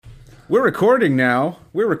We're recording now.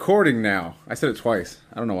 I said it twice.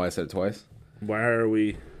 I don't know why I said it twice. Why are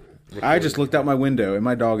we recording? I just looked out my window and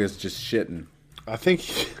my dog is just shitting. I think...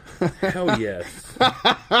 Hell yes.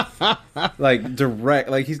 Like, direct,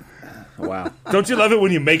 like he's... Wow. Don't you love it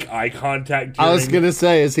when you make eye contact? I was going to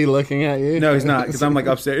say, is he looking at you? No, he's not, because I'm like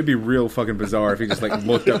upstairs. It'd be real fucking bizarre if he just like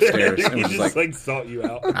looked upstairs and He was just like, sought you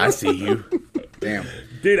out. I see you. Damn.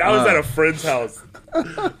 Dude, I was at a friend's house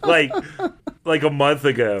like a month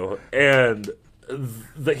ago, and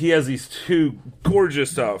he has these two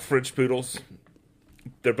gorgeous French poodles.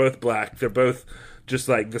 They're both black. They're both just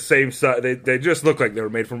like the same size. They just look like they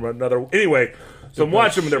were made from another. Anyway, so I'm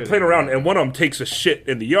watching them, and they're playing around, and one of them takes a shit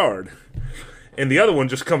in the yard. And the other one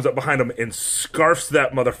just comes up behind him and scarfs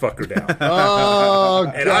that motherfucker down. Oh,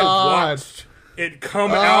 And God. I watched it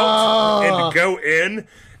come out and go in,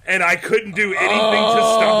 and I couldn't do anything to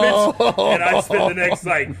stop it. And I spent the next,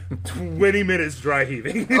 20 minutes dry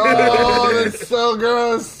heaving. Oh, that's so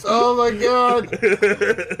gross. Oh, my God.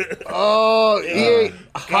 Oh, he ate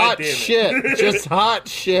hot damn it. shit. Just hot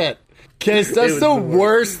shit. Case, that's the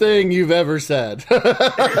worst thing you've ever said.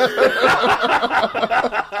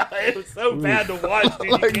 It was so bad to watch,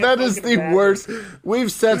 dude. Like, that is the worst.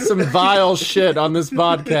 We've said some vile shit on this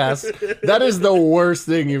podcast. That is the worst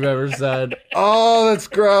thing you've ever said. Oh, that's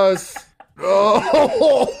gross.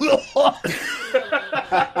 Oh,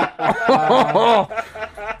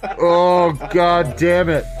 oh, God damn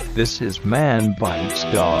it. This is Man Bites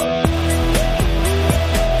Dog.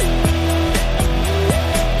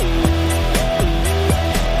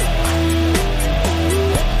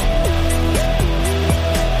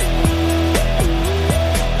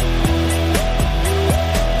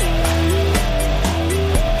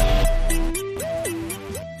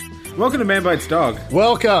 Welcome to Man Bites Dog.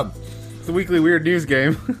 Welcome. It's the weekly weird news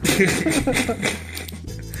game.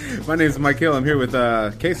 My name is Mike Hill. I'm here with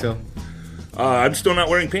Case Hill. I'm still not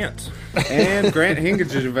wearing pants. And Grant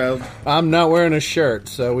Hingeveld. I'm not wearing a shirt,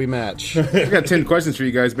 so we match. I've got 10 questions for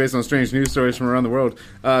you guys based on strange news stories from around the world.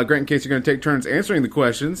 Grant and Case are going to take turns answering the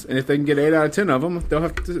questions, and if they can get 8 out of 10 of them, they'll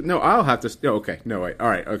have to... No, I'll have to... Oh, okay, no, wait. All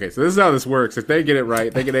right, okay, so this is how this works. If they get it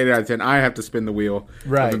right, they get 8 out of 10, I have to spin the wheel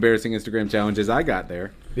Right. of embarrassing Instagram challenges I got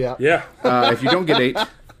there. Yeah. Yeah. If you don't get 8,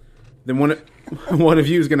 then one of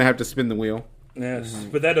you is going to have to spin the wheel. Yes,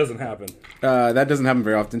 but that doesn't happen. That doesn't happen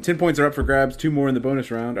very often. 10 points are up for grabs, 2 more in the bonus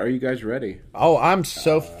round. Are you guys ready? Oh, I'm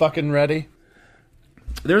so fucking ready.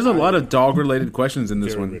 There's a lot of dog-related questions in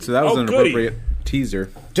this one, so that was an goody. appropriate teaser.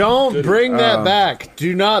 Don't bring that back.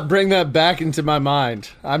 Do not bring that back into my mind.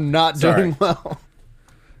 I'm not doing well.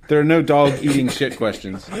 There are no dog-eating shit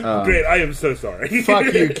questions. Great, I am so sorry.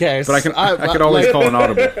 Fuck you, Case. But I could always call an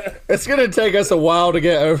audible. It's going to take us a while to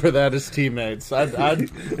get over that as teammates.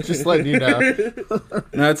 I'd just letting you know.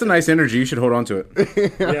 No, it's a nice energy. You should hold on to it.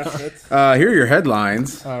 Yeah, that's... Here are your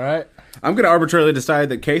headlines. All right. I'm going to arbitrarily decide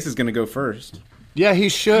that Case is going to go first. Yeah, he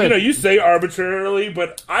should. You say arbitrarily,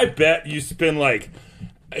 but I bet you spend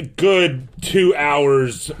a good 2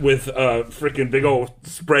 hours with a freaking big old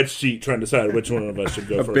spreadsheet trying to decide which one of us should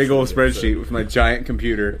go first. A big old spreadsheet with my giant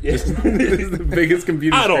computer. This is the biggest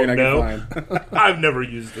computer I screen don't I know. can find. I've never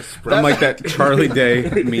used a spreadsheet. I'm like that Charlie Day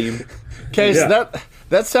meme. Case, Yeah.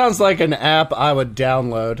 that sounds like an app I would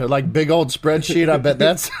download. Like big old spreadsheet. I bet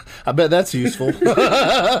that's useful. Look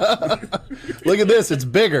at this, it's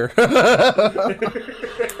bigger.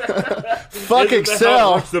 Fuck Isn't that how it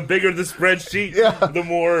Excel. works? The bigger the spreadsheet, the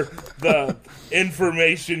more the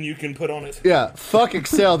information you can put on it. Yeah, fuck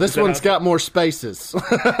Excel. This one's got more spaces.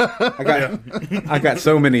 I got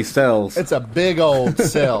so many cells. It's a big old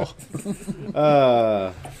cell.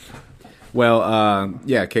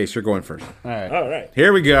 Yeah, Case, you're going first. All right, All right.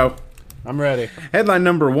 Here we go. I'm ready. Headline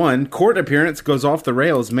number 1. Court appearance goes off the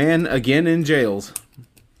rails. Man again in jails.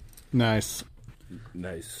 Nice.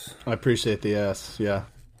 Nice. I appreciate the S. Yeah.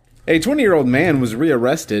 A 20-year-old man was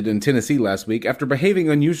rearrested in Tennessee last week after behaving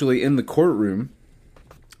unusually in the courtroom.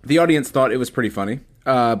 The audience thought it was pretty funny,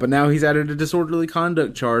 but now he's added a disorderly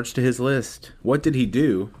conduct charge to his list. What did he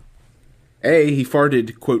do? A, he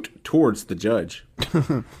farted, quote, towards the judge. B,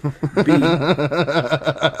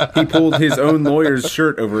 he pulled his own lawyer's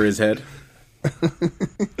shirt over his head.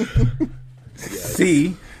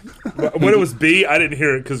 C, When it was B, I didn't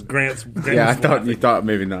hear it because Grant yeah, I was thought laughing. you thought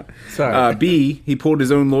maybe not. Sorry. B, he pulled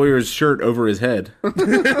his own lawyer's shirt over his head.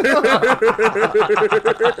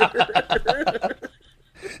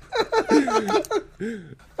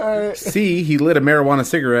 C, he lit a marijuana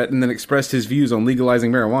cigarette and then expressed his views on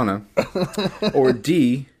legalizing marijuana. Or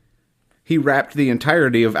D, he rapped the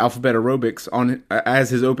entirety of Alphabet Aerobics on as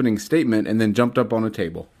his opening statement and then jumped up on a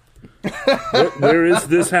table. Where is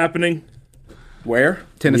this happening? Where?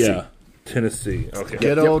 Tennessee. Yeah. Tennessee. Okay.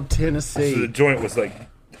 Good old So the Tennessee. joint was like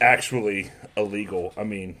actually illegal. I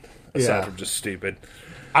mean, aside Yeah. from just stupid.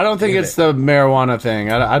 I don't think it's the marijuana thing.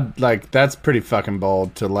 I like that's pretty fucking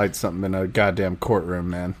bold to light something in a goddamn courtroom,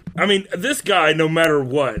 man. I mean, this guy, no matter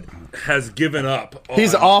what, has given up.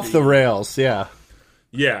 He's on off the rails. Yeah.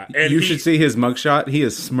 Yeah, and You should see his mugshot. He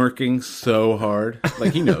is smirking so hard,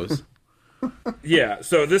 like he knows. Yeah,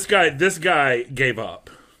 so this guy gave up,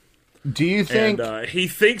 Do you think? and he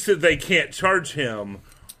thinks that they can't charge him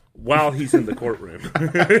while he's in the courtroom.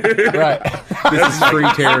 Right. This is free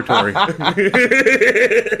territory.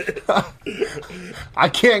 I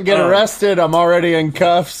can't get arrested. I'm already in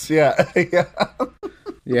cuffs. Yeah. Yeah.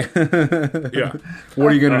 Yeah. Yeah, What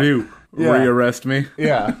are you gonna do? Yeah. Rearrest me?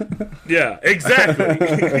 Yeah. yeah, exactly.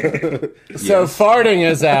 So farting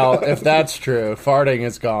is out. If that's true, farting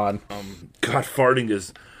is gone. God, farting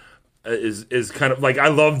is kind of like, I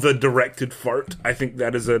love the directed fart. I think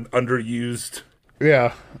that is an underused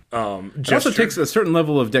Yeah. It also gesture. takes a certain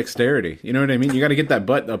level of dexterity. You know what I mean? You got to get that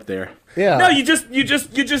butt up there. Yeah. No, you just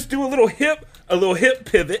do a little hip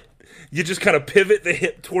pivot. You just kind of pivot the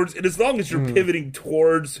hip towards it. As long as you're pivoting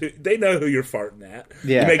towards, they know who you're farting at.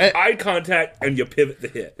 Yeah. You make And- eye contact and you pivot the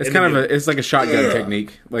hip. It's And kind then of it's like a shotgun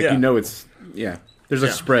technique. Like Yeah. you know, it's There's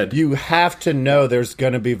a spread. You have to know there's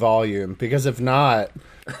going to be volume because if not,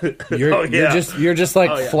 you're Oh, yeah. you're just like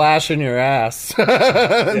yeah. flashing your ass.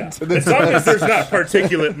 yeah. As long as there's not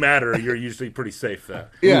particulate matter, you're usually pretty safe. Though.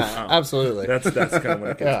 Yeah, absolutely. That's kind of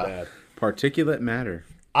when it gets Yeah. bad. Particulate matter.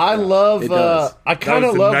 I love. It does. I That kind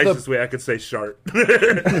was of the love nicest way I could say sharp.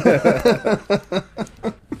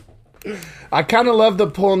 I kind of love the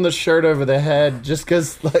pulling the shirt over the head, just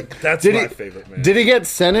because like That's did my he, favorite, man. Did he get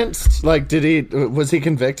sentenced? Like, was he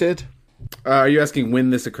convicted? Are you asking when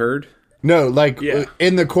this occurred? No, like Yeah.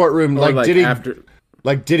 in the courtroom. Or Like, did he after?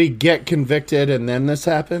 did he get convicted and then this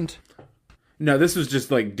happened? No, this was just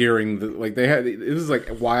like during the they had. It was like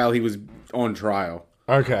while he was on trial.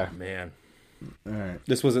 Okay. Man.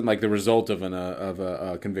 This wasn't like the result of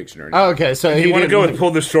a conviction or anything. Oh, okay, so he You want to didn't- go and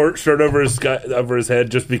pull the shirt over his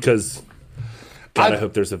head just because? God, I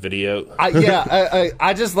hope there's a video.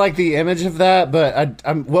 I just like the image of that, but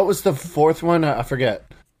what was the fourth one? I forget.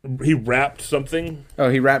 He wrapped something. Oh,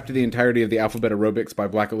 he rapped the entirety of the Alphabet Aerobics by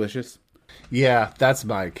Blackalicious. Yeah, that's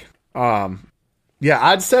Mike. Yeah,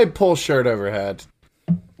 I'd say pull shirt overhead.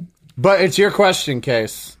 But it's your question,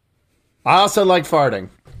 Case. I also like farting.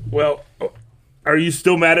 Well, are you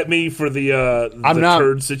still mad at me for the I'm not-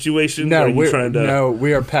 turd situation? No, Are you trying to? no,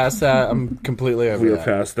 we are past that. I'm completely over We are that.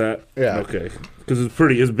 past that. Yeah. Okay. Because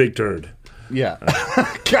it's a big turd. Yeah.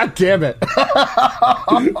 God damn it.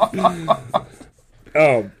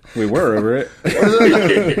 We were over it. I'm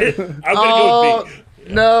gonna go with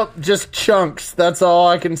B. No, just chunks. That's all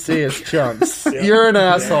I can see is chunks. You're an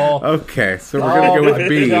asshole. Okay, so we're gonna go with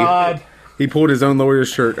B. God. He pulled his own lawyer's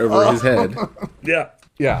shirt over his head. Yeah.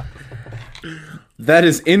 Yeah. That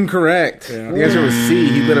is incorrect. The answer was C.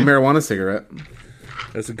 He lit a marijuana cigarette.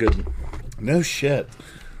 That's a good one. No shit.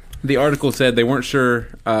 The article said they weren't sure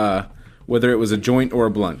whether it was a joint or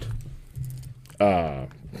a blunt.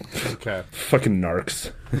 Okay. Fucking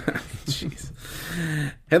narcs. Jeez.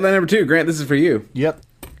 Headline number 2, Grant. This is for you. Yep.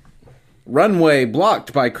 Runway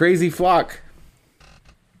blocked by crazy flock.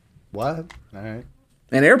 What? All right.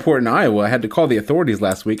 An airport in Iowa had to call the authorities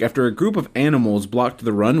last week after a group of animals blocked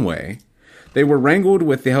the runway. They were wrangled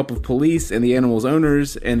with the help of police and the animals'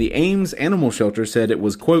 owners, and the Ames Animal Shelter said it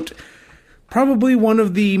was, quote, probably one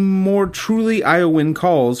of the more truly Iowan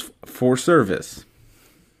calls for service.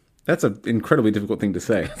 That's an incredibly difficult thing to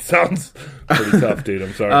say. Sounds pretty tough, dude.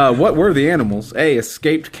 I'm sorry. What were the animals? A,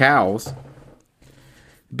 escaped cows.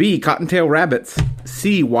 B, cottontail rabbits.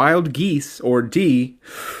 C, wild geese. Or D,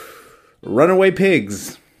 runaway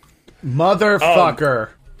pigs. Motherfucker.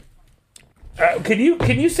 Can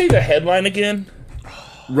you say the headline again?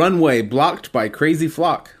 Runway blocked by crazy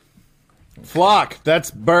flock. Flock.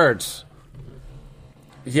 That's birds.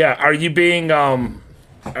 Yeah. Are you being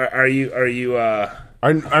Are you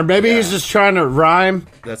Or maybe he's just trying to rhyme.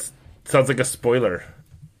 That sounds like a spoiler.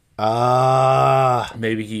 Ah.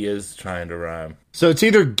 Maybe he is trying to rhyme. So it's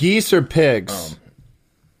either geese or pigs.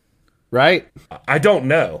 Right? I don't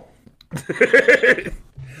know.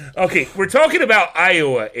 Okay, we're talking about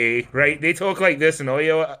Iowa, right? They talk like this in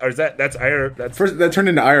Iowa, or that's Ireland? That's First, that turned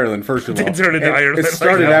into Ireland, first of all. It turned into Ireland. It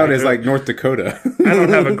started Like, out no, as like North Dakota. I don't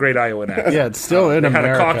have a great Iowan accent. Yeah, it's still in They had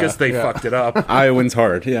America. a caucus, they Yeah. fucked it up. Iowans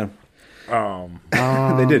hard, yeah.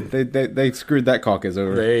 They did. They screwed that caucus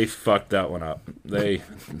over. They fucked that one up. They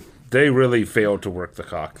really failed to work the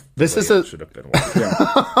cock. This the is way a- it should have been worked.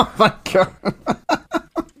 Oh my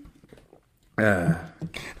God.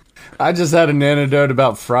 I just had an anecdote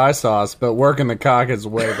about fry sauce, but working the cock is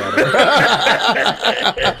way better.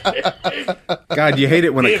 God, you hate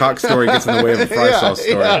it when a cock story gets in the way of a fry sauce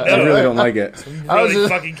story. yeah. You really don't like it. I was Really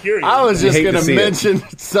just, fucking curious. I was just hate to going to see it.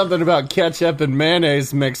 mention something about ketchup and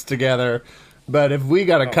mayonnaise mixed together, but if we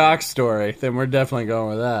got a cock story, then we're definitely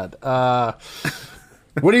going with that.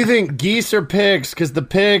 What do you think, geese or pigs? Because the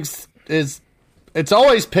pigs it's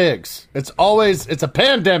always pigs. It's a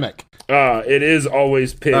pandemic. It is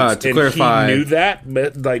always pigs. To and clarify- he knew that,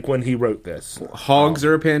 like when he wrote this. Hogs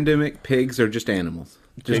are a pandemic. Pigs are just animals.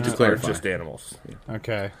 Just to Are clarify. just animals.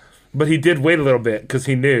 Okay. But he did wait a little bit because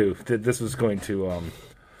he knew that this was going to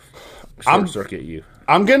short circuit you.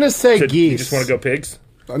 I'm going to say So geese. You just want to go pigs?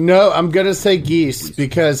 No, I'm going to say geese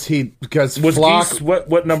because Was flock geese?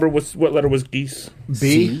 What letter was geese? B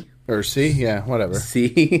C? or C? Yeah, whatever.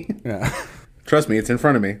 See? Yeah. Trust me, it's in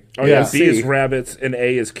front of me. Oh Yeah. yeah, B is C. rabbits and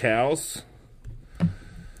A is cows.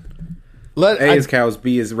 A is cows,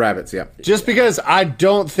 B is rabbits, yeah. Just because I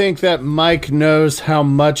don't think that Mike knows how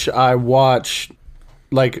much I watch,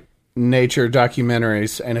 like, nature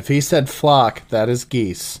documentaries, and if he said flock, that is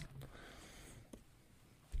geese.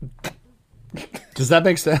 Does that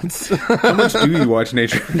make sense? How much do you watch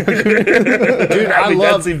nature? Dude, I mean,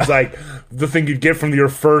 love. that seems like the thing you'd get from your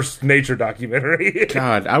first nature documentary.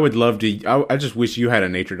 God, I would love to. I just wish you had a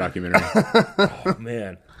nature documentary. Oh,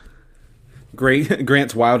 man.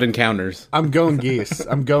 Grant's Wild Encounters. I'm going geese.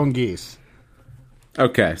 I'm going geese.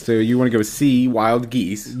 Okay, so you want to go C, wild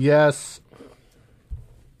geese. Yes.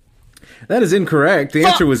 That is incorrect. The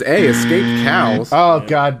answer was A, escaped cows. Oh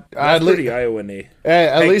God. That's pretty Iowa-y.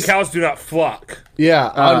 At Hey, least. cows do not flock.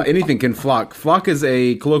 Yeah. Anything can flock. Flock is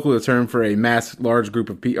a colloquial term for a large group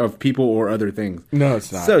of people or other things. no,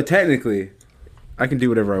 it's not. So technically, I can do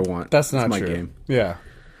whatever I want. That's not my true. game. Yeah.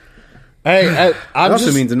 Hey, It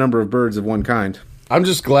also means a number of birds of one kind, I'm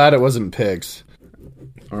just glad it wasn't pigs.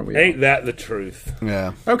 aren't we? Ain't that the truth?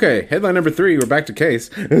 Yeah. Okay, headline number 3. We're back to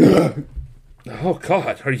case. Oh,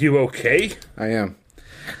 God. Are you okay? I am. Did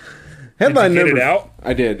Headline you get number. it out?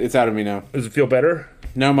 I did. It's out of me now. Does it feel better?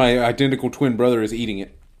 Now my identical twin brother is eating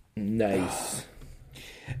it. Nice.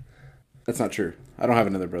 That's not true. I don't have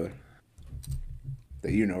another brother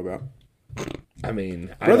that you know about. I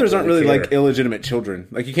mean, Brothers aren't really care. like illegitimate children.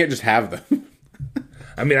 Like you can't just have them.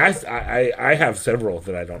 I mean, I have several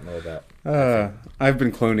that I don't know about. I've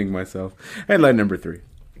been cloning myself. Headline number 3.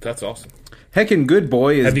 That's awesome. Heckin' good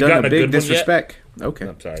boy has Have you done gotten a a big good one yet? disrespect. Okay,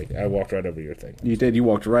 I'm sorry. I walked right over your thing. you did. You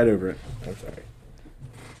walked right over it. I'm sorry.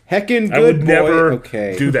 Heckin' good I would boy. never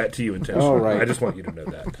Okay. do that to you intentionally. All right. I just want you to know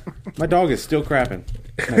that. My dog is still crapping.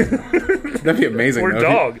 That'd be amazing. Poor though.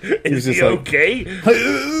 dog. He's Is just he like, okay?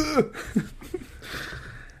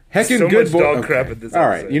 Heckin' So good much boy. dog crap in this All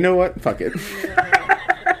right, episode. you know what? Fuck it.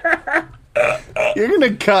 You're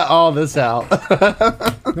gonna cut all this out.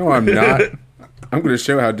 No, I'm not. I'm going to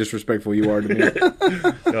show how disrespectful you are to me.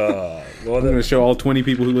 I'm Well, going to show all 20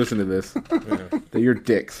 people who listen to this that you're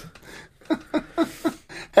dicks.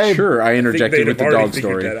 Hey, Sure, I interjected they'd with the have already dog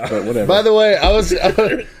figured story, that out. but whatever. by the way,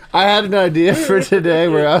 I had an idea for today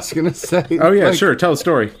where I was gonna say. Oh yeah, like, sure. Tell a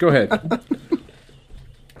story. Go ahead.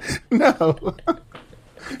 No.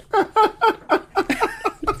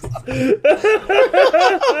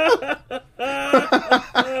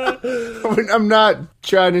 I'm not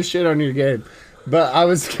trying to shit on your game, but I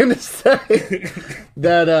was gonna say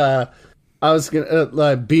that I was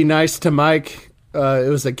gonna be nice to Mike. It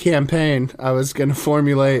was a campaign I was gonna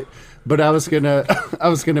formulate, but I was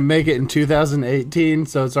gonna make it in 2018,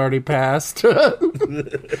 so it's already passed,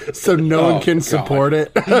 so no one can support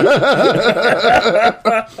it.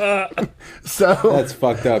 So That's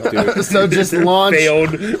fucked up, dude. so just launch failed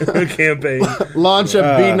campaign.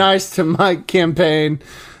 a Be Nice to Mike campaign.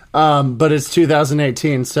 But it's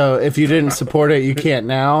 2018, so if you didn't support it, you can't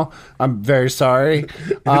now. I'm very sorry.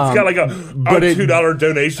 It's got like a it- $2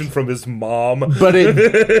 donation from his mom. But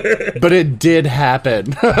it did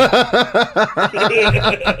happen.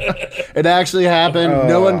 It actually happened.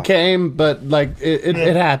 No one came, but like it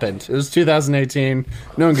happened. It was 2018.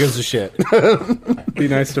 No one gives a shit. Be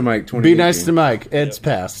nice to Mike. 2018. Be nice to Mike. It's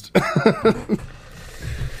passed.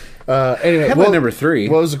 Anyway, Headline number 3.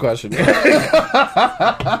 what was the question?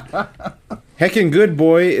 Heckin' good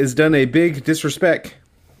boy is done a big disrespect.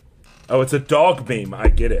 Oh, it's a dog meme. I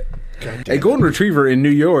get it. A golden retriever in New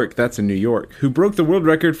York, that's in New York, who broke the world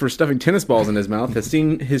record for stuffing tennis balls in his mouth, has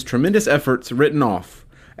seen his tremendous efforts written off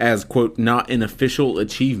as, quote, not an official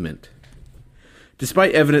achievement.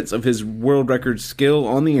 Despite evidence of his world record skill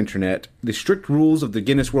on the internet, the strict rules of the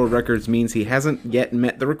Guinness World Records means he hasn't yet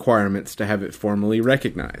met the requirements to have it formally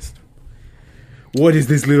recognized. What is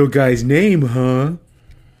this little guy's name, huh?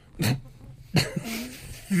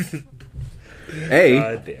 A.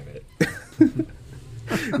 God damn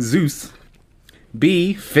it. Zeus.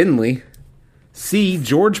 B. Finley. C.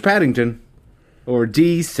 George Paddington. Or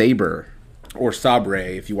D. Saber. Or Sabre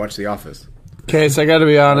if you watch The Office. Case, I gotta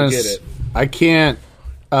be honest. get it. I can't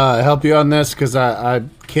help you on this because I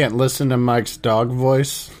can't listen to Mike's dog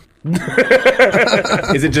voice.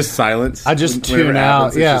 Is it just silence? I just Whenever tune it out.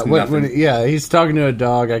 happens, it's Yeah, just when nothing? he's talking to a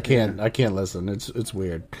dog, I can't listen. It's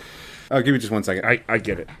weird. Oh, give me just 1 second. I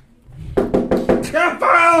get it.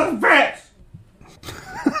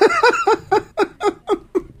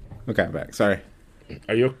 Okay, I'm back. Sorry.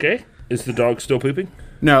 Are you okay? Is the dog still pooping?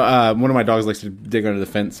 No, one of my dogs likes to dig under the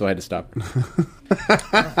fence, so I had to stop.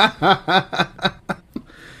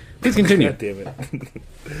 Please continue. God damn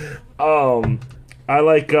it. I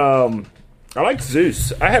like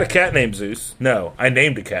Zeus. I had a cat named Zeus. No, I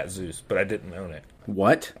named a cat Zeus, but I didn't own it.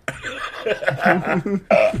 What? There you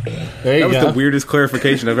That was go. the weirdest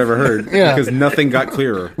clarification I've ever heard. Yeah. Because nothing got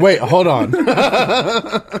clearer. Wait, hold on.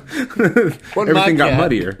 Everything got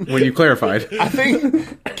muddier when you clarified. I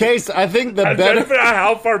think, Case. I think the I'm trying to better figure out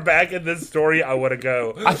how far back in this story I want to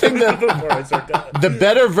go. I think that- before I start telling. the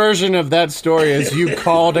better version of that story is you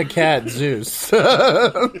called a cat Zeus.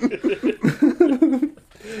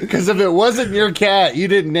 Because if it wasn't your cat, you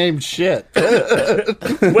didn't name shit.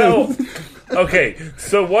 Well, okay,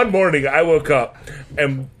 so one morning I woke up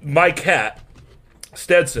and my cat,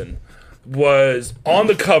 Stetson, was on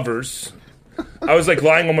the covers. I was like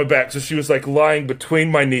lying on my back, so she was like lying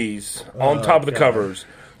between my knees on top of the covers,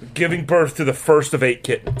 giving birth to the first of 8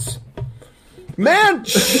 kittens. Man,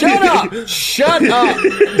 shut up! Shut up!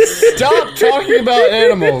 Stop talking about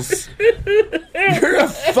animals. You're a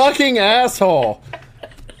fucking asshole.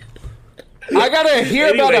 I gotta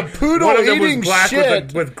hear about a poodle one of them eating was black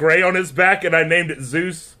shit. with gray on his back, and I named it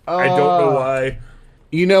Zeus. I don't know why.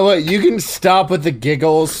 You know what? You can stop with the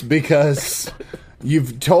giggles because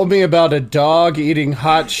you've told me about a dog eating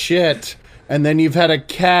hot shit, and then you've had a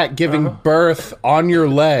cat giving birth on your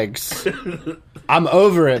legs. I'm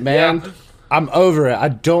over it, man. Yeah. I'm over it. I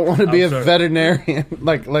don't want to be a sorry. veterinarian.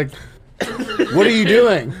 Like, what are you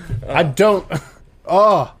doing? I don't.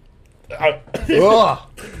 Oh. Oh.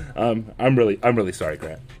 I'm really sorry,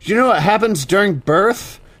 Grant. You know what happens during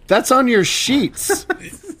birth? That's on your sheets.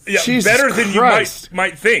 Yeah, Jesus better than Christ. you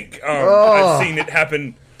might think. I've seen it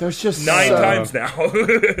happen There's just 9 so- times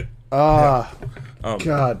now.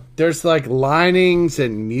 God, there's like linings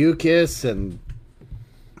and mucus, and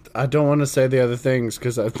I don't want to say the other things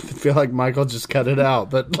because I feel like Michael just cut it out.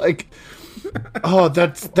 But like, oh,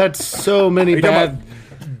 that's so many you talking bad.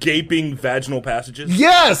 about gaping vaginal passages?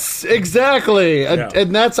 Yes, exactly,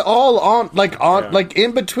 and that's all on like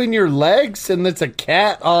in between your legs, and it's a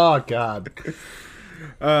cat. Oh God,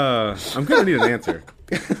 I'm going to need an answer.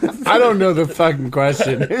 I don't know the fucking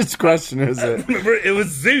question. Whose question is it? Remember, it was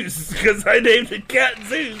Zeus because I named the cat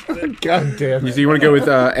Zeus. God damn it! So you want to go with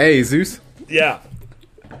A, Zeus? Yeah.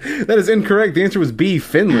 That is incorrect. The answer was B,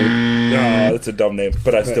 Finley. No, that's a dumb name,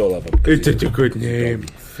 but I still love him. It's a good name.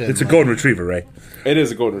 It's a golden retriever, Ray. It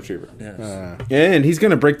is a golden retriever. Yes. And he's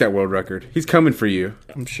going to break that world record. He's coming for you.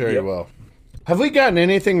 I'm sure you will. Have we gotten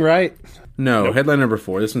anything right? No, headline number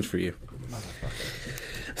 4. This one's for you.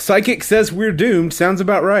 Psychic says we're doomed. Sounds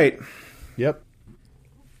about right. Yep.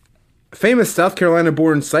 Famous South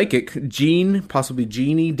Carolina-born psychic Jean, possibly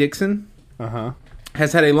Jeannie Dixon,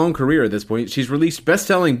 has had a long career at this point. She's released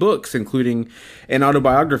best-selling books, including an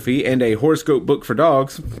autobiography and a horoscope book for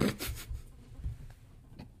dogs.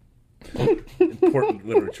 Important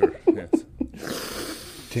literature. Yes.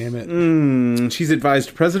 Damn it. She's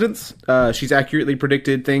advised presidents. She's accurately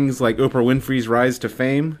predicted things like Oprah Winfrey's rise to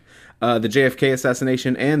fame, the JFK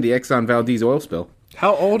assassination, and the Exxon Valdez oil spill.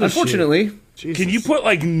 How old is Unfortunately, she? Can you put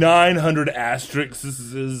like 900 asterisks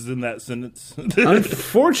in that sentence?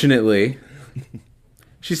 unfortunately,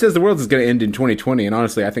 she says the world is going to end in 2020, and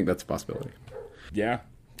honestly, I think that's a possibility. Yeah.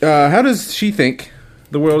 How does she think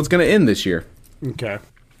the world is going to end this year? Okay.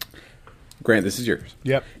 Grant, this is yours.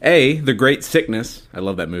 Yep. A, The Great Sickness. I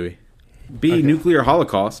love that movie. B, Nuclear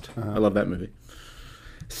Holocaust. I love that movie.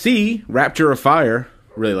 C, Rapture of Fire.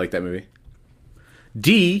 Really like that movie.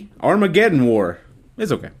 D, Armageddon War.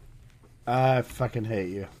 It's okay. I fucking hate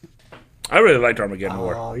you. I really liked Armageddon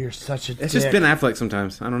War. Oh, you're such a It's dick. just Ben Affleck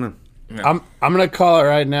sometimes. I don't know. I'm gonna call it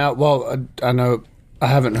right now. Well, I know I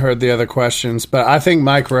haven't heard the other questions, but I think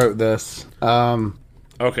Mike wrote this.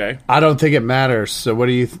 Okay. I don't think it matters. So what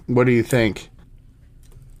do you think?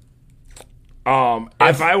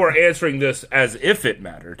 If I were answering this as if it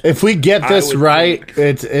mattered, If we get this would right,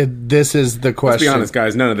 think- this is the Let's question. be honest,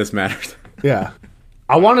 guys. None of this matters. Yeah.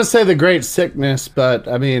 I want to say the great sickness, but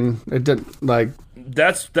I mean, it didn't like.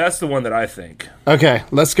 That's the one that I think. Okay,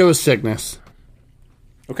 let's go with sickness.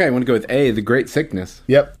 Okay, I want to go with A, the Great Sickness.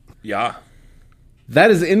 Yep. Yeah.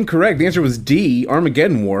 That is incorrect. The answer was D,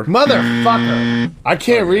 Armageddon War. Motherfucker! I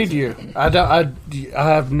can't read you. I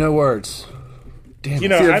have no words. Damn. You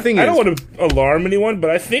know, See, the I thing don't is- want to alarm anyone,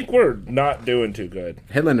 but I think we're not doing too good.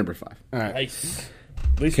 Headline number 5. All right. Nice.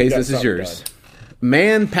 At least we Case, got this is something yours. done.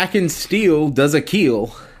 Man packing steel does a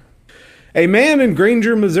keel. A man in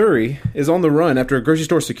Granger, Missouri is on the run after a grocery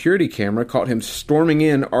store security camera caught him storming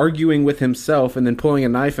in, arguing with himself, and then pulling a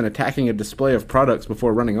knife and attacking a display of products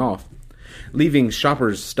before running off, leaving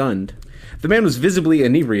shoppers stunned. The man was visibly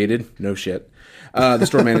inebriated. No shit. The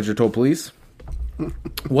store manager told police.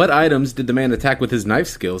 What items did the man attack with his knife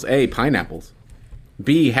skills? A. Pineapples.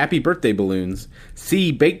 B. Happy birthday balloons.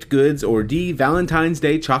 C. Baked goods. Or D. Valentine's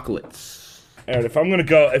Day chocolates. And if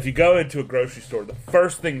you go into a grocery store, the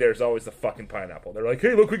first thing there's always the fucking pineapple. They're like,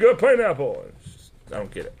 hey, look, we got pineapple. It's just, I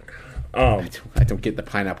don't get it. I don't get the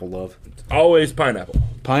pineapple love. Always pineapple.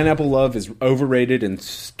 Pineapple love is overrated and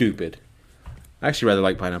stupid. I actually rather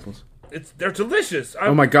like pineapples. They're delicious.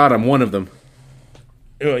 Oh my god, I'm one of them.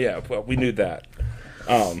 Oh yeah, well we knew that.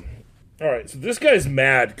 All right, so this guy's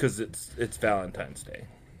mad because it's Valentine's Day.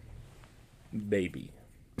 Maybe.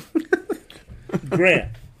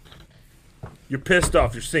 Grant, you're pissed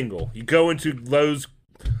off. You're single. You go into Lowe's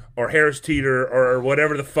or Harris Teeter or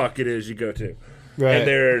whatever the fuck it is you go to, Right. and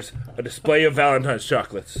there's a display of Valentine's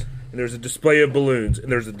chocolates, and there's a display of balloons, and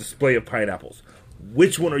there's a display of pineapples.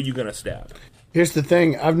 Which one are you gonna stab? Here's the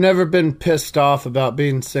thing. I've never been pissed off about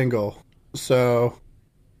being single, so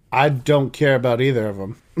I don't care about either of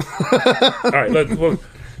them. All right, well,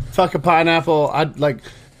 Fuck a pineapple. I'd like.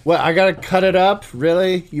 What? I gotta cut it up?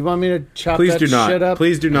 Really? You want me to chop Please that do not. shit up?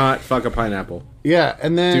 Please do not fuck a pineapple. Yeah,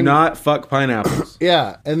 and then Do not fuck pineapples.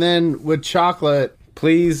 Yeah, and then with chocolate,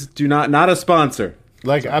 Please do not. Not a sponsor.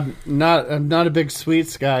 like I'm not a big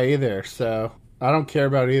sweets guy either, so I don't care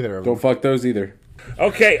about either of them. Don't fuck those either.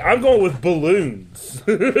 okay, I'm going with balloons.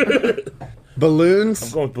 Balloons?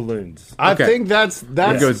 I'm going with balloons. I Okay. think that's It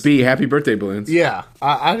goes B. Happy birthday balloons. yeah.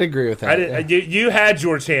 I'd agree with that. I didn't. You had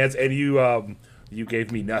your chance, and you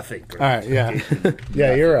gave me nothing. All right, yeah,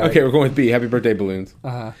 yeah, you're right. Okay, we're going with B. Happy birthday balloons.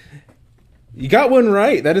 You got one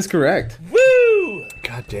right. That is correct. Woo!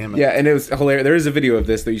 God damn it. Yeah, and it was hilarious. There is a video of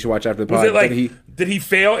this that you should watch after the pod. Was it like? but Did he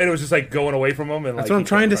fail, and it was just like going away from him? And that's what I'm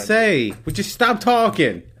trying to say. Would you stop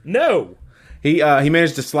talking? No. He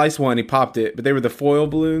managed to slice one. He popped it, but they were the foil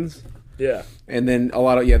balloons. Yeah. And then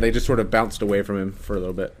they just sort of bounced away from him for a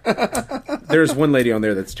little bit. There's one lady on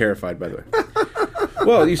there that's terrified, by the way.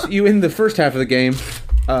 Well, you end the first half of the game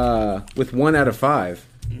with 1 out of 5.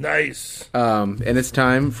 Nice. And it's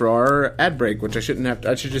time for our ad break, which I shouldn't have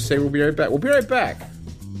to. I should just say we'll be right back. We'll be right back.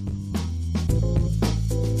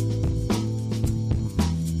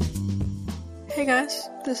 Hey guys,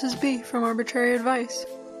 this is B from Arbitrary Advice,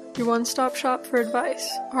 your one-stop shop for advice,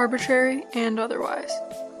 arbitrary and otherwise.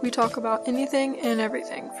 We talk about anything and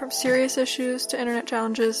everything, from serious issues to internet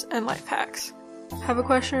challenges and life hacks. Have a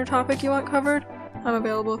question or topic you want covered? I'm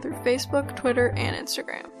available through Facebook, Twitter, and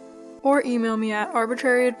Instagram. Or email me at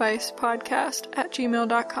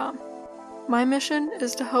arbitraryadvicepodcast@gmail.com. My mission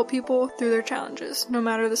is to help people through their challenges, no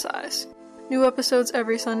matter the size. New episodes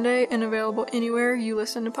every Sunday and available anywhere you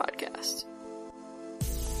listen to podcasts.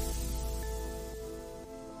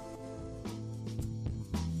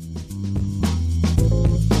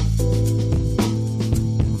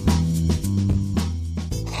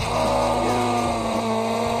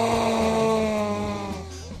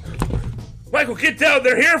 Michael, get down!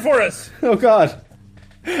 They're here for us. Oh God!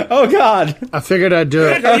 Oh God! I figured I'd do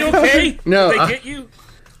it. Are you okay? No, Did they I- get you?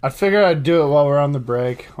 I figured I'd do it while we're on the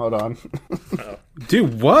break. Hold on.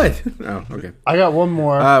 Dude, what? Oh, okay. I got one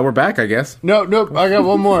more. We're back, I guess. Nope, I got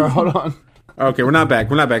one more. Hold on. Okay, we're not back.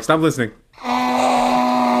 We're not back. Stop listening.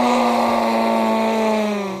 I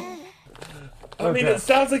mean, it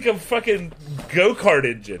sounds like a fucking go-kart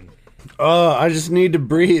engine. Oh, I just need to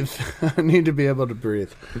breathe. I need to be able to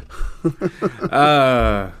breathe.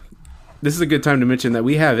 This is a good time to mention that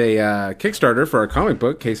we have a Kickstarter for our comic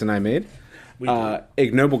book Case and I made.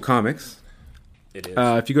 Ignoble Comics. It is.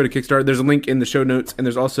 If you go to Kickstarter, there's a link in the show notes, and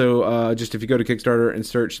there's also just if you go to Kickstarter and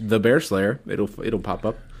search The Bear Slayer, it'll pop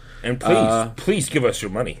up. and please give us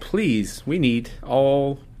your money. Please, we need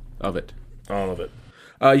all of it. All of it.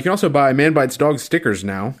 You can also buy Man Bites Dog stickers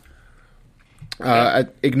now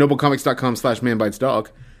at ignoblecomics.com/manbitesdog.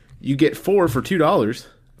 You get 4 for $2.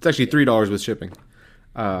 It's actually $3 with shipping.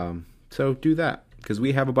 So do that, because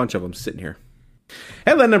we have a bunch of them sitting here.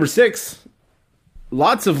 Headline number 6.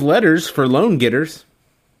 Lots of letters for loan getters.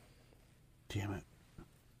 Damn it.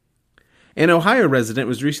 An Ohio resident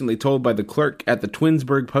was recently told by the clerk at the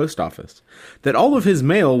Twinsburg post office that all of his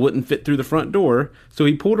mail wouldn't fit through the front door, so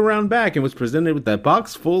he pulled around back and was presented with a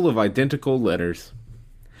box full of identical letters.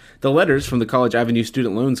 The letters from the College Avenue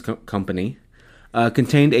Student Loans Company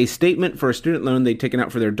contained a statement for a student loan they'd taken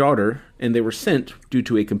out for their daughter, and they were sent due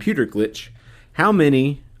to a computer glitch. How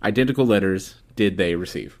many identical letters did they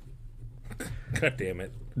receive? God damn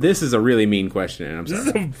it. This is a really mean question, and I'm This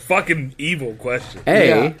sorry. is a fucking evil question.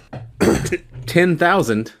 A,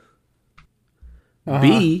 10,000.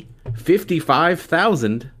 B,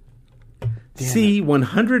 55,000. C,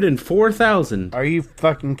 104,000. Are you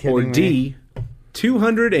fucking kidding Or me? D,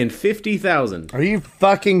 250,000. Are you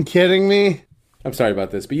fucking kidding me? I'm sorry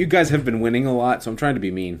about this, but you guys have been winning a lot, so I'm trying to be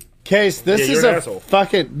mean. Case, this Yeah, is you're an a asshole.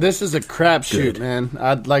 this is a crapshoot, man.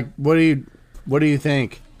 I'd like. What do you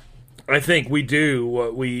think? I think we do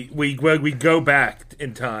what we go back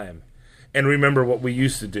in time and remember what we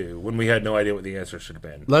used to do when we had no idea what the answer should have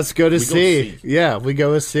been. Let's go to We go C. C. Yeah, we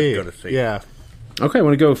go with C. Let's go to C. Yeah, Okay, I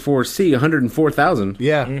want to go for C, 104,000.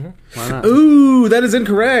 yeah. Mm-hmm. Why not? Ooh, that is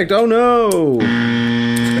incorrect. Oh, no.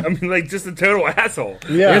 I mean, like, just a total asshole.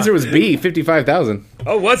 The Yeah, answer was B, 55,000.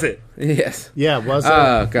 Oh, was it? Yes. yeah. Was it?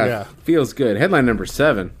 Oh, God. Yeah. Feels good. Headline number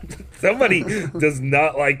 7. Somebody does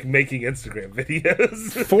not like making Instagram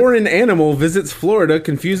videos. Foreign animal visits Florida,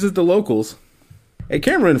 confuses the locals. A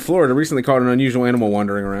camera in Florida recently caught an unusual animal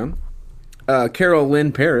wandering around. Carol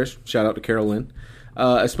Lynn Parrish, shout out to Carol Lynn,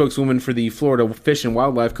 a spokeswoman for the Florida Fish and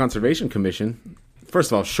Wildlife Conservation Commission.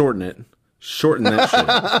 First of all, shorten it. Shorten that shit.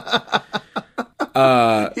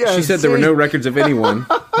 Yeah, She said there were no records of anyone.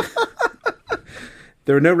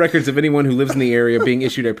 There were no records of anyone who lives in the area being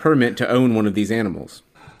issued a permit to own one of these animals.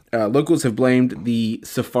 Locals have blamed the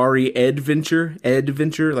Safari Adventure,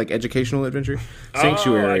 like educational adventure,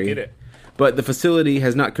 sanctuary. Oh, I get it. But the facility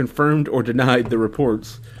has not confirmed or denied the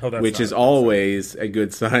reports, Oh, that's which not is a good always a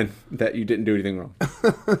good sign that you didn't do anything wrong.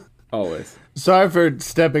 Always. Sorry for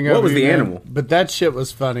stepping over. was you, the man, animal? But that shit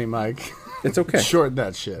was funny, Mike. It's okay. Shorten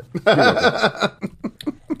that shit.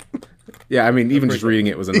 Yeah, I mean, even just reading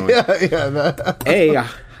it was annoying. A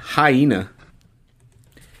hyena.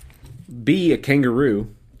 B, a kangaroo.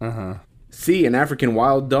 C, an African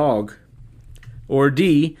wild dog. Or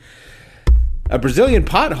D, a Brazilian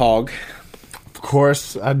pot hog. Of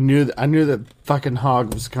course, I knew that fucking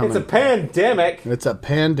hog was coming. pandemic. It's a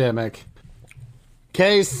pandemic.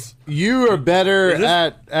 Case, you are better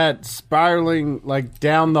at spiraling like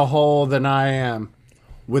down the hole than I am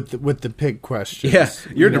with the pig questions. Yeah,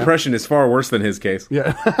 your You know? depression is far worse than his case.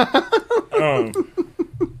 Yeah.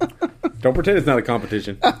 Don't pretend it's not a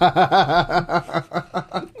competition.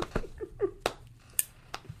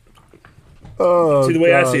 Oh, See, the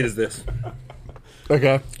way I God. see it is this.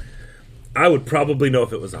 Okay. I would probably know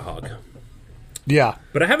if it was a hog. Yeah.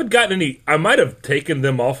 But I haven't gotten any... I might have taken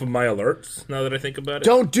them off of my alerts, now that I think about it.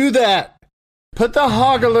 Don't do that. Put the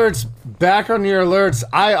hog alerts back on your alerts.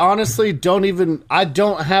 I honestly don't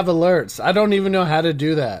have alerts. I don't even know how to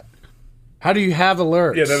do that. How do you have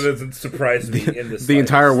alerts? Yeah, that doesn't surprise me in this The site.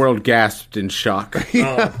 entire world gasped in shock.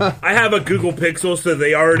 I have a Google Pixel, so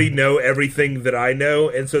they already know everything that I know,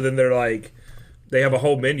 and so then they're like... They have a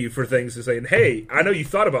whole menu for things to saying, hey, I know you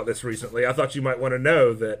thought about this recently. I thought you might want to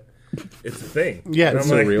know that it's a thing. Yeah, And I'm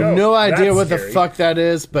so like, real. oh, no idea that's what the scary. fuck that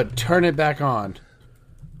is, but turn it back on.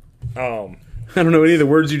 I don't know any of the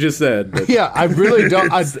words you just said. But Yeah, I really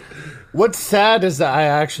don't. What's sad is that I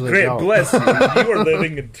actually Grant, don't. bless you. You are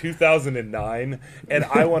living in 2009, and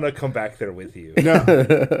I want to come back there with you.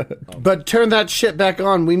 But turn that shit back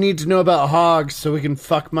on. We need to know about hogs so we can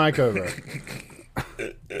fuck Mike over.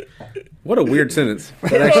 what a weird sentence.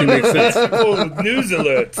 That actually makes sense. Cool news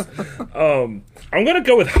alerts. I'm going to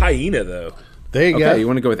go with hyena, though. There you Okay, go. you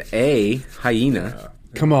want to go with A, hyena.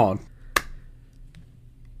 Come on.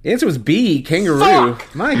 The answer was B, kangaroo.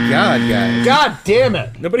 Fuck! My God, guys. God damn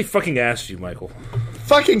it. Nobody fucking asked you, Michael.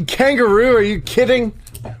 Fucking kangaroo. Are you kidding?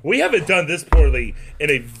 We haven't done this poorly in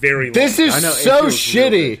a very long This is I know, it so feels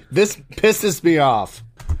real shitty. This pisses me off.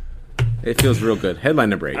 It feels real good. Headline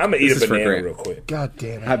number 8. I'm going to eat This a is for banana Grant. real quick. God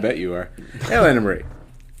damn it. I bet you are. Headline number 8.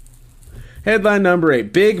 Headline number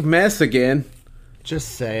 8. Big mess again. Just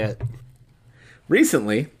say it.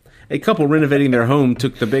 Recently, a couple renovating their home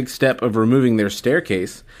took the big step of removing their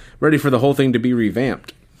staircase, ready for the whole thing to be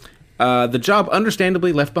revamped. The job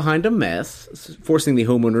understandably left behind a mess, forcing the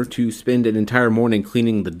homeowner to spend an entire morning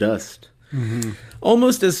cleaning the dust.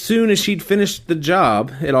 Almost as soon as she'd finished the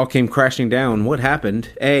job, it all came crashing down. What happened?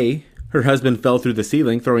 A, her husband fell through the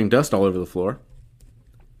ceiling, throwing dust all over the floor.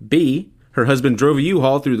 B, her husband drove a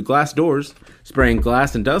U-Haul through the glass doors, spraying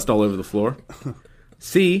glass and dust all over the floor.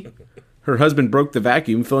 C, her husband broke the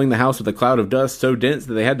vacuum, filling the house with a cloud of dust so dense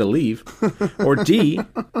that they had to leave. Or D,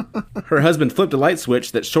 her husband flipped a light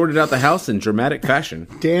switch that shorted out the house in dramatic fashion.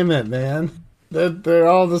 Damn it, man. They're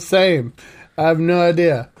all the same. I have no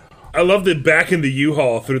idea. I love the back in the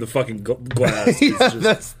U-Haul through the fucking glass. Yeah,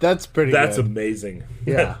 that's pretty That's good. amazing.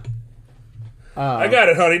 Yeah. I got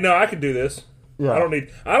it, honey. No, I can do this. Yeah. I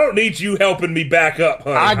don't need you helping me back up,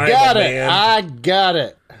 honey. I got it. Man. I got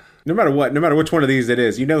it. No matter what, no matter which one of these it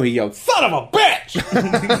is, you know he yelled, "Son of a bitch!"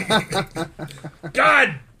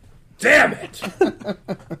 God damn it!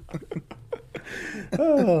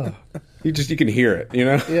 You can hear it, you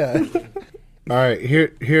know? Yeah. All right,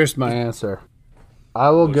 here's my answer.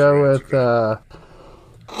 I will go with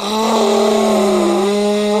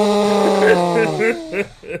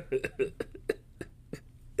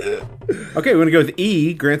Okay, we're going to go with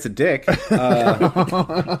E, Grant's a dick.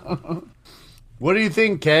 What do you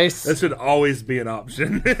think, Case? That should always be an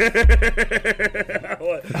option.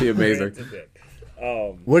 Be amazing.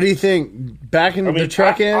 What do you think? Backing the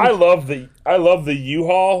truck in? I love the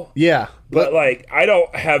U-Haul. Yeah. But like, I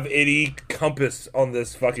don't have any compass on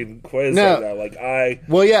this fucking quiz No. right now. Like, I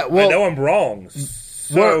know I'm wrong.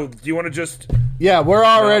 So, do you want to just? Yeah, we're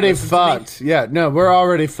already listen to me? fucked. Yeah, no, we're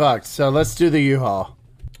already fucked. So let's do the U-Haul.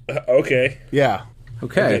 Okay. Yeah.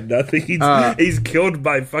 Okay. Nothing. He's killed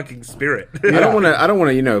by fucking spirit. I don't want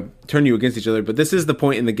to, turn you against each other, but this is the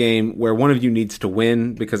point in the game where one of you needs to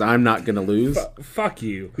win because I'm not going to lose. Fuck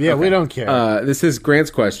you. Yeah, we don't care. This is Grant's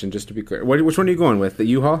question, just to be clear. Which one are you going with? The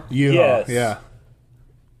U-Haul? U-Haul. Yes. Yeah.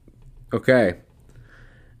 Okay.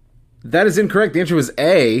 That is incorrect. The answer was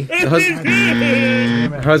A.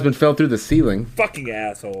 Her husband fell through the ceiling. Fucking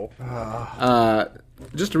asshole.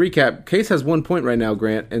 Just to recap, Case has 1 point right now,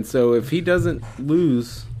 Grant, and so if he doesn't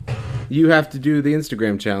lose, you have to do the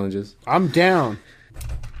Instagram challenges. I'm down.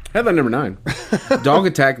 Headline number 9. Dog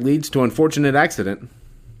attack leads to unfortunate accident.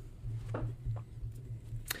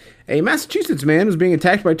 A Massachusetts man was being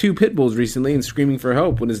attacked by 2 pit bulls recently and screaming for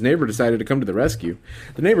help when his neighbor decided to come to the rescue.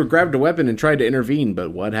 The neighbor grabbed a weapon and tried to intervene, but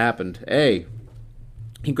what happened? A.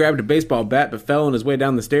 He grabbed a baseball bat but fell on his way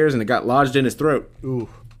down the stairs and it got lodged in his throat. Ooh.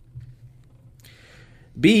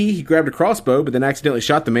 B. He grabbed a crossbow but then accidentally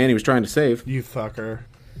shot the man he was trying to save. You fucker.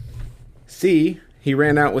 C. He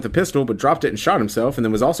ran out with a pistol but dropped it and shot himself and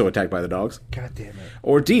then was also attacked by the dogs. God damn it.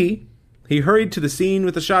 Or D. He hurried to the scene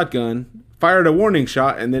with a shotgun, fired a warning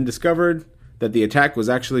shot, and then discovered that the attack was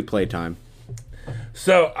actually playtime.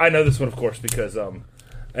 So I know this one, of course, because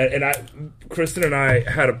Kristen and I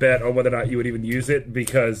had a bet on whether or not you would even use it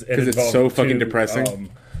because it it's involved so fucking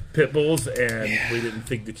depressing. Pit bulls, and we didn't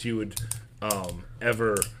think that you would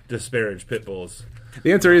ever disparage pit bulls.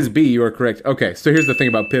 The answer is B. You are correct. Okay, so here's the thing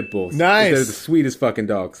about pit bulls. Nice. They're the sweetest fucking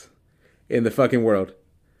dogs in the fucking world.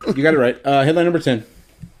 You got it right. Headline number 10.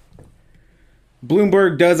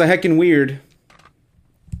 Bloomberg does a heckin' weird.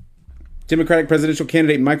 Democratic presidential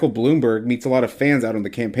candidate Michael Bloomberg meets a lot of fans out on the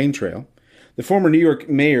campaign trail. The former New York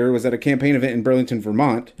mayor was at a campaign event in Burlington,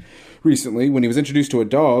 Vermont recently. When he was introduced to a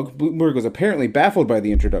dog, Bloomberg was apparently baffled by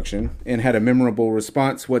the introduction and had a memorable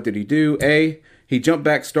response. What did he do? A. He jumped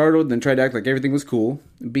back startled, then tried to act like everything was cool.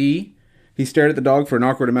 B. He stared at the dog for an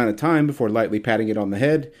awkward amount of time before lightly patting it on the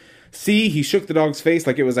head. C. He shook the dog's face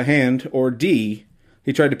like it was a hand. Or D.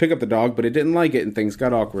 He tried to pick up the dog, but it didn't like it and things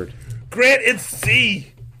got awkward. Grant, it's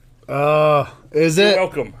C. Is You're it?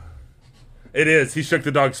 welcome. It is. He shook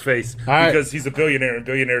the dog's face right. because he's a billionaire and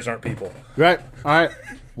billionaires aren't people. Right. All right.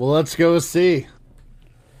 Well, let's go with C.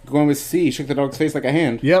 Going with C. He shook the dog's face like a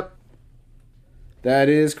hand. Yep. That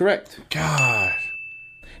is correct. God.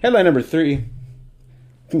 Headline number 3.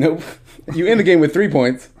 Nope. You end the game with 3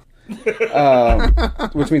 points.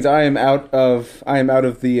 Which means I am out of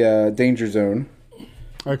the danger zone.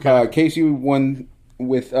 Okay. Case, you won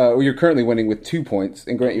with you're currently winning with 2 points,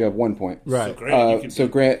 and Grant, you have 1 point. Right.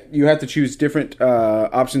 Grant, Grant, you have to choose different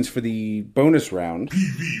options for the bonus round.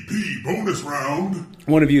 PvP bonus round.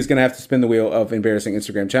 One of you is going to have to spin the wheel of embarrassing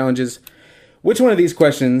Instagram challenges. Which one of these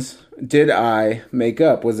questions did I make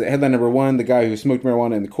up? Was it headline number 1, the guy who smoked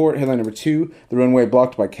marijuana in the court? Headline number 2, the runway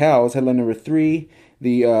blocked by cows? Headline number 3,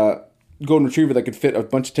 the golden retriever that could fit a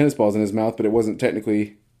bunch of tennis balls in his mouth, but it wasn't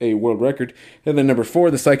technically a world record? Headline number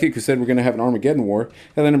 4, the psychic who said we're going to have an Armageddon war?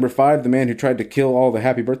 Headline number 5, the man who tried to kill all the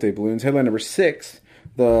happy birthday balloons? Headline number 6,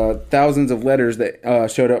 the thousands of letters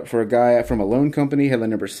that showed up for a guy from a loan company?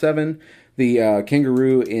 Headline number 7, the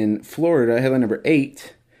kangaroo in Florida? Headline number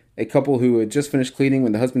 8, a couple who had just finished cleaning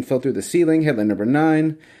when the husband fell through the ceiling? Headline number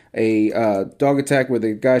 9, a dog attack where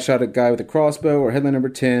the guy shot a guy with a crossbow? Or headline number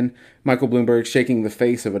 10, Michael Bloomberg shaking the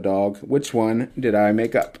face of a dog? Which one did I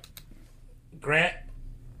make up? Grant,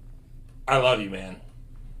 I love you, man.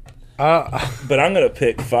 But I'm going to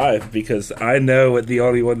pick 5 because I know what the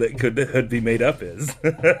only one that could be made up is.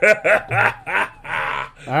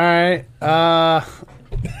 All right.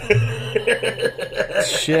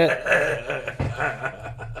 Shit.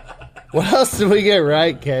 What else did we get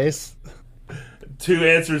right, Case? 2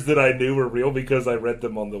 answers that I knew were real because I read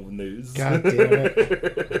them on the news. God damn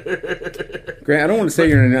it. Grant, I don't want to say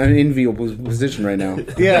you're in an unenviable position right now.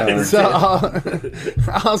 Yeah, so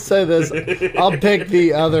I'll say this. I'll pick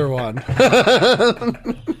the other one.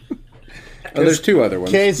 Oh, there's 2 other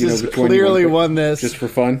ones. Case You know has which one you clearly want to won this. pick? Just for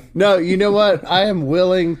fun. No, you know what? I am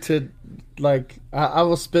willing to, I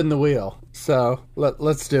will spin the wheel. So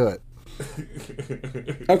let's do it.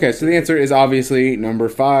 Okay, so the answer is obviously number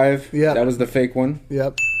 5. Yep. That was the fake one.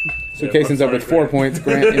 Yep. So Case ends up with 4 points.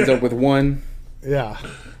 Grant ends up with 1, Yeah.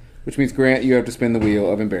 which means Grant, you have to spin the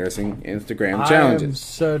wheel of embarrassing Instagram I am challenges.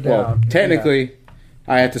 so down. Well, technically,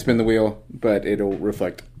 I have to spin the wheel, but it'll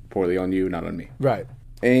reflect poorly on you, not on me. Yeah. Right.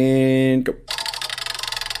 And go.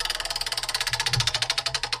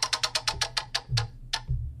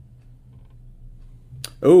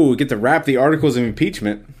 Oh, we get to wrap the articles of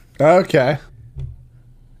impeachment. Okay.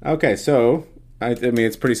 Okay, so, I mean,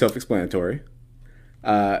 it's pretty self-explanatory.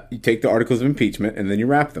 You take the articles of impeachment, and then you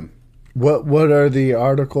wrap them. What are the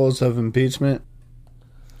articles of impeachment?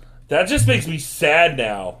 That just makes me sad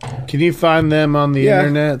now. Can you find them on the Yeah.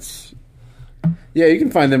 internets? Yeah, you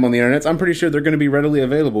can find them on the internet. I'm pretty sure they're going to be readily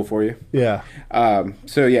available for you. Yeah.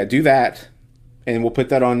 So, yeah, do that. And we'll put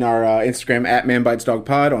that on our Instagram at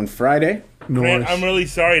ManBitesDogPod on Friday. Man, Nice. I'm really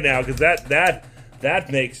sorry now because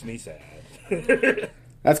that makes me sad.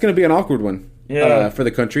 That's going to be an awkward one for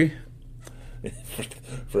the country.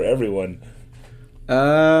 For everyone.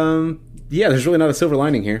 Yeah, there's really not a silver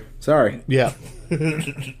lining here. Sorry. Yeah.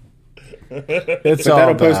 It's But all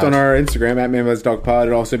that'll post bad. on our Instagram at ManBitesDogPod.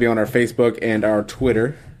 It'll also be on our Facebook and our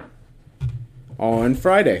Twitter on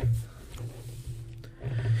Friday.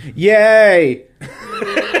 Yay!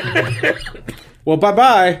 Well,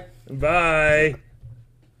 bye-bye. Bye.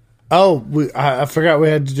 Oh, I forgot we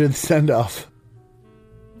had to do the send-off.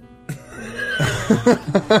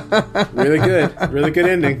 Really good. Really good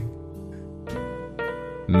ending.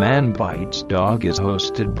 Man Bites Dog is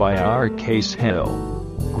hosted by R. Case Hill,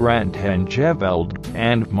 Grant Hengeveld,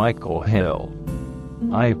 and Michael Hill.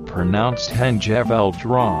 I pronounced Hengeveld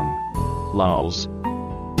wrong. Lols.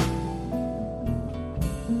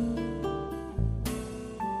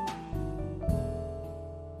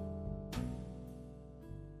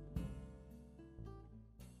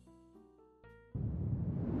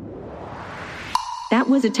 That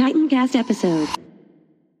was a Titancast episode.